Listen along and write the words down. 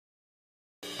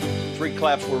3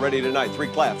 claps, we're ready tonight. 3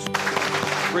 claps.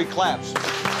 3 claps.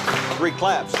 3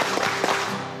 claps.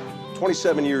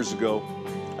 27 years ago,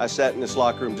 I sat in this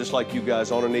locker room just like you guys,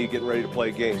 on a knee, getting ready to play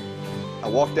a game. I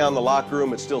walked down the locker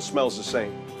room, it still smells the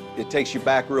same. It takes you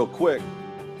back real quick.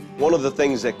 One of the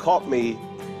things that caught me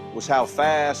was how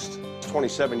fast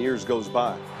 27 years goes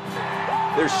by.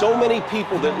 There's so many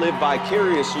people that live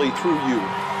vicariously through you.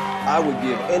 I would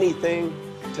give anything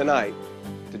tonight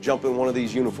to jump in one of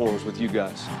these uniforms with you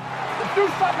guys. To do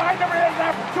something I never had an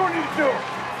opportunity to do.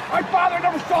 My father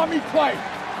never saw me play.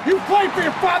 You play for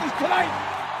your fathers tonight.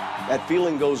 That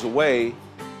feeling goes away.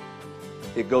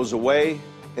 It goes away,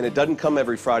 and it doesn't come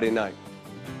every Friday night.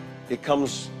 It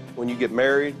comes when you get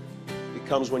married. It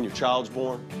comes when your child's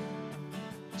born.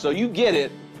 So you get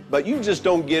it, but you just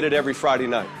don't get it every Friday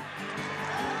night.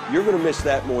 You're going to miss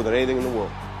that more than anything in the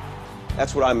world.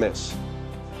 That's what I miss.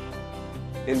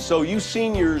 And so you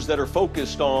seniors that are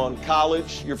focused on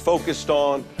college, you're focused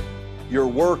on your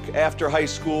work after high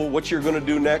school, what you're going to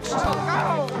do next,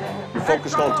 you're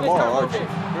focused on tomorrow, aren't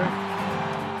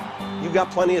you? You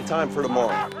got plenty of time for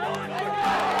tomorrow.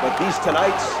 But these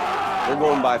tonights, they're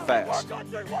going by fast.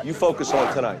 You focus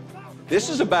on tonight. This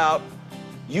is about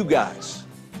you guys.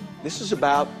 This is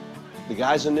about the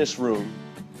guys in this room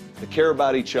that care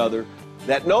about each other,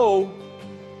 that know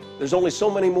there's only so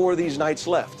many more of these nights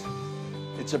left.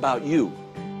 It's about you.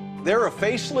 They're a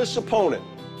faceless opponent.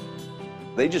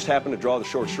 They just happen to draw the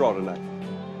short straw tonight.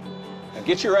 Now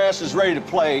get your asses ready to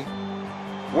play.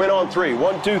 Win on 3.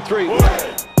 1, 2, 3.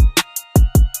 Win.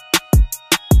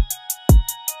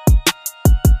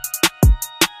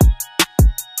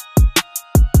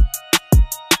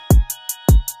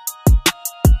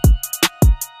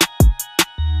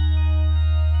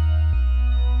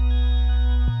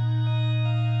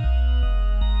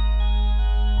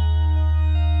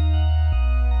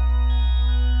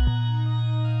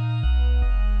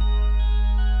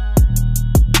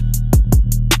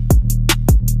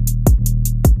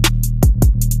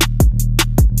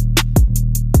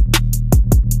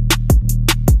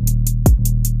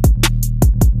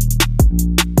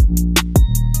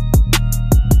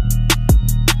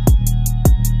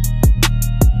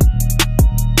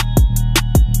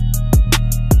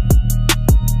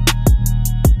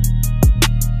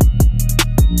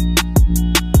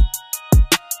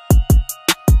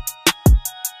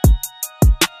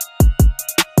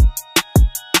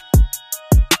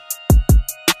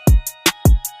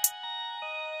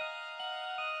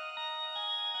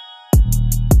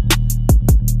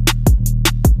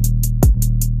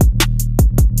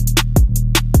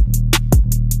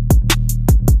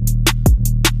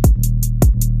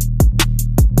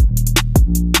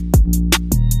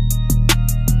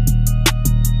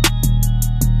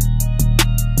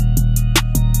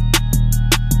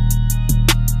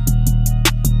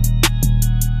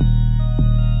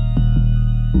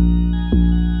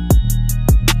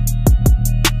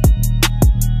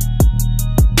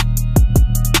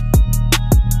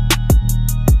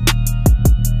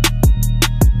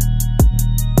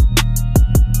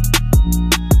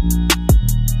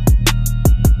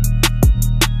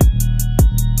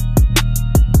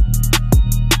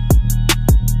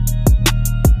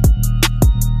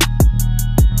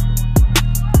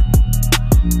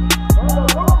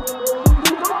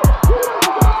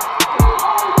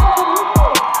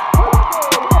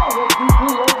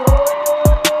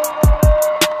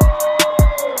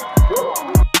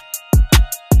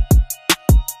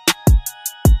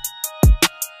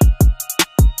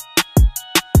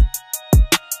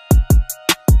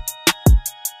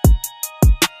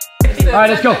 All right,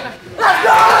 let's go. Let's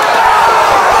go!